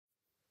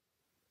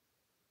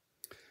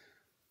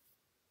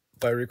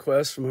By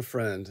request from a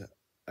friend,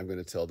 I'm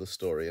going to tell the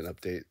story and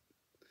update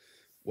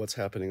what's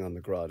happening on the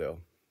grotto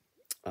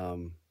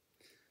um,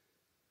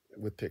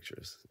 with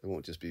pictures. It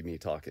won't just be me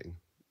talking.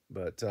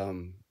 But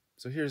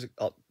so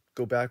I'll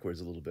go backwards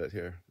a little bit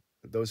here.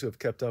 Those who have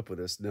kept up with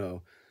this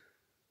know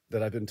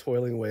that I've been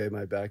toiling away in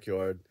my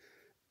backyard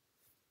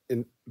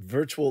in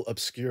virtual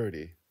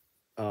obscurity.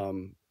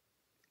 Um,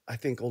 I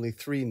think only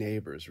 3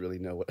 neighbors really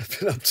know what I've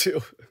been up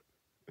to,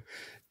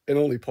 and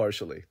only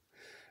partially.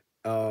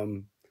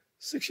 Um,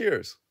 6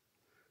 years.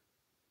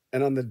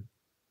 And on the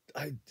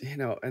I you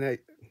know, and I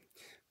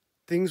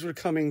things were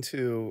coming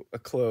to a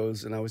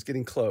close and I was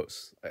getting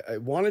close. I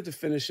wanted to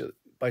finish it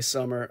by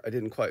summer. I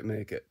didn't quite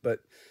make it,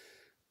 but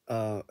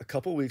a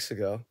couple weeks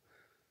ago,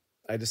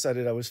 I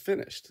decided I was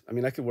finished. I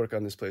mean, I could work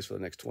on this place for the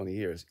next 20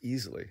 years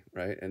easily,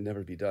 right? And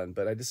never be done.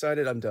 But I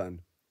decided I'm done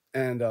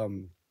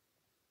and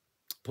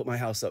put my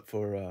house up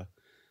for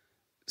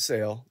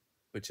sale,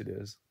 which it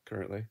is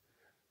currently,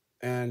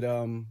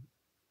 and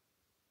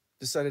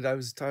decided it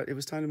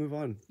was time to move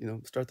on,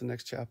 start the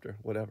next chapter,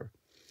 whatever.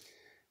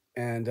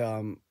 And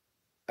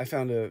I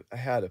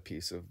had a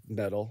piece of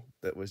metal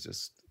that was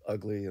just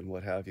ugly and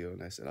what have you,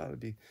 and I said, "Oh,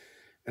 and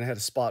I had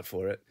a spot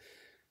for it.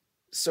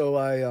 So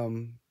I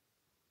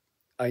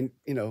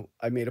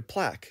made a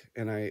plaque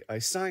and I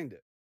signed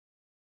it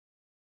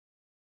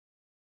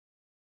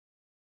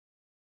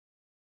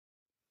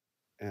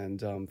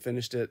and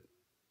finished it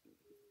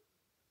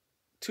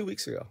 2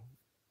 weeks ago,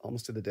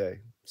 almost to the day,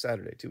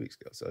 Saturday, 2 weeks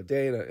ago. So a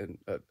day and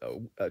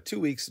 2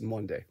 weeks and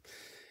one day.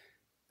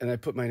 And I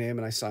put my name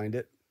and I signed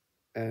it,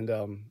 and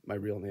my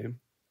real name,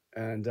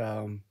 and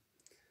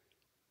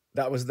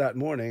that was that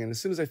morning. And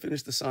as soon as I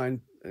finished the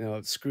sign,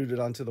 screwed it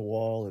onto the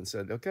wall and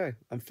said, "Okay,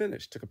 I'm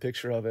finished." Took a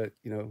picture of it,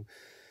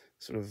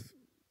 sort of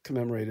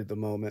commemorated the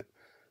moment.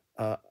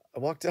 I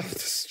walked down the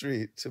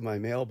street to my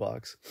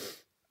mailbox,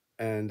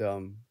 and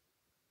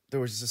there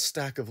was just a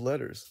stack of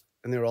letters,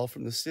 and they were all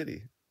from the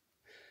city,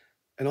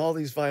 and all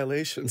these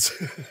violations.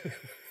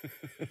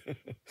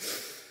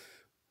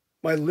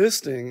 My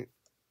listing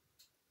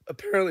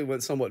apparently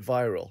went somewhat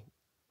viral,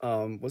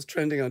 was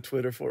trending on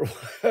Twitter for a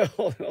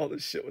while, and all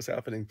this shit was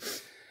happening.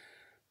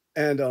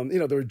 And,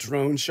 there were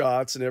drone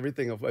shots and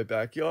everything of my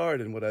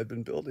backyard and what I've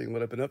been building,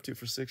 what I've been up to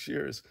for 6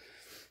 years.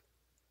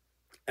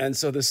 And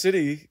so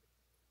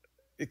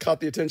it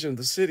caught the attention of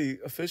the city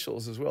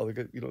officials as well.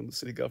 The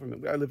city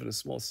government. I live in a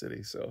small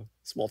city, so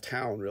small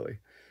town, really.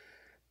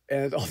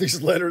 And all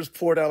these letters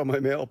poured out of my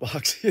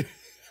mailbox.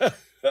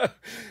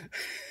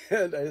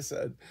 And I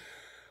said,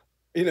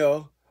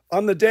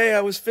 on the day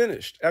I was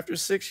finished after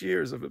 6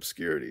 years of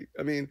obscurity.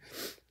 I mean,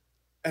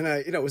 and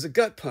it was a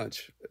gut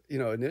punch,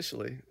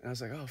 initially. And I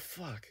was like, "Oh,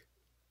 fuck."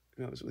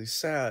 I was really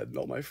sad. And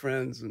all my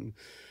friends and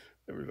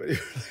everybody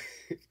were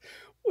like,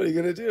 "What are you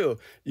going to do?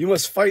 You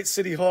must fight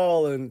City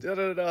Hall and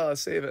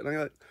save it."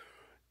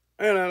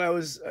 And I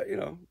was,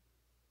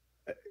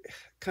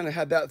 kind of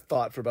had that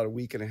thought for about a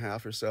week and a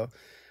half or so.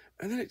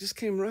 And then it just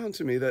came around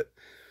to me that,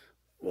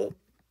 well,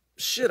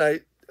 shit,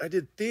 I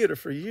did theater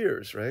for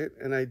years, right?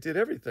 And I did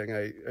everything.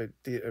 I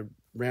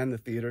ran the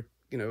theater,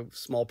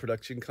 small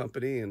production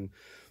company, and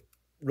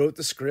wrote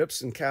the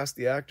scripts and cast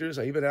the actors.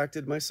 I even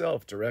acted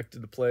myself,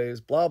 directed the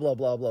plays, blah, blah,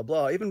 blah, blah,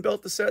 blah. Even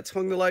built the sets,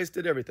 hung the lights,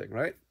 did everything,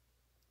 right?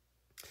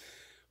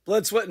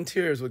 Blood, sweat, and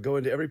tears would go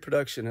into every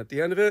production. At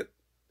the end of it,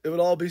 it would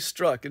all be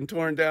struck and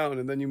torn down,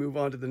 and then you move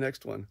on to the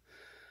next one.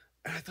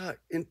 And I thought,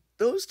 in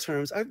those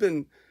terms, I've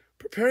been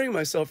preparing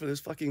myself for this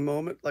fucking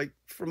moment, like,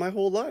 for my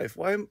whole life.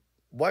 Why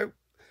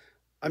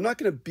I'm not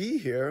going to be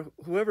here.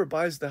 Whoever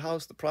buys the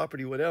house, the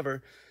property,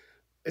 whatever,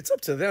 it's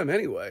up to them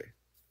anyway.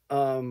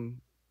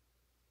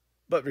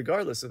 But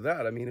regardless of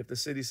that, I mean, if the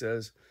city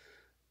says,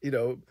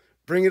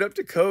 bring it up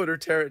to code or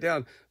tear it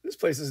down, this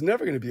place is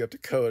never going to be up to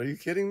code. Are you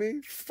kidding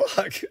me?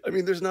 Fuck. I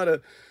mean,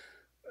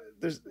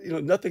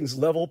 nothing's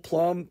level,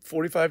 plumb,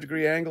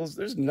 45-degree angles.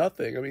 There's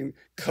nothing. I mean,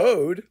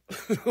 code,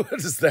 what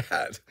is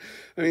that?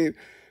 I mean,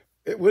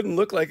 it wouldn't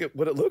look like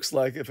what it looks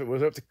like if it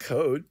was up to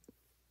code.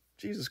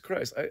 Jesus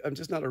Christ, I'm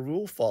just not a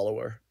rule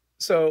follower.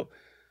 So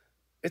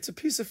it's a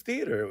piece of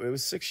theater. It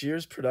was 6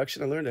 years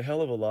production. I learned a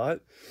hell of a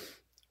lot.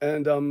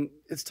 And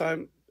it's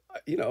time,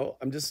 I'm going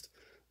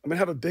to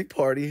have a big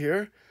party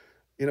here.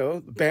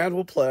 The band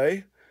will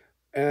play,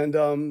 and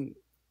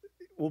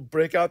we'll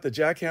break out the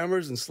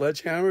jackhammers and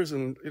sledgehammers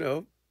and,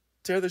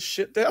 tear this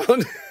shit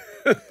down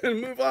and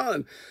move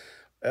on,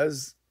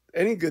 as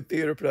any good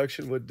theater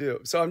production would do.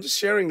 So I'm just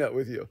sharing that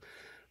with you.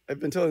 I've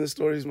been telling this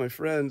story to my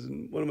friends,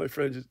 and one of my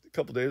friends a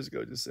couple days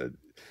ago just said,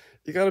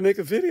 "You got to make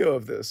a video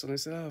of this." And I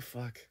said, "Oh,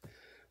 fuck,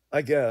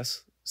 I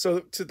guess." So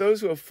to those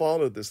who have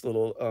followed this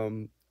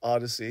little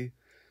odyssey,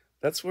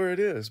 that's where it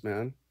is,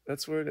 man.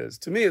 That's where it is.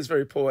 To me, it's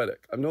very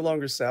poetic. I'm no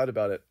longer sad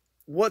about it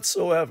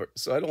whatsoever.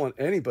 So I don't want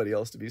anybody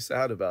else to be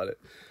sad about it.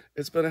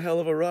 It's been a hell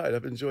of a ride.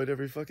 I've enjoyed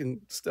every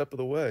fucking step of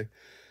the way,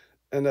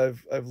 and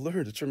I've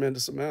learned a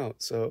tremendous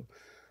amount. So,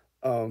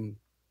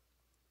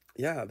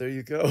 yeah, there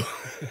you go.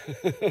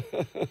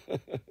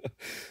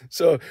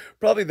 So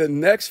probably the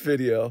next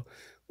video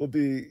will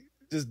be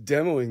just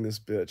demoing this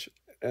bitch,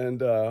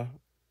 and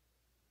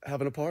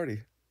having a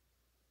party.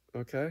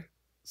 Okay,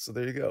 so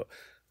there you go.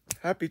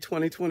 Happy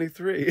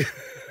 2023.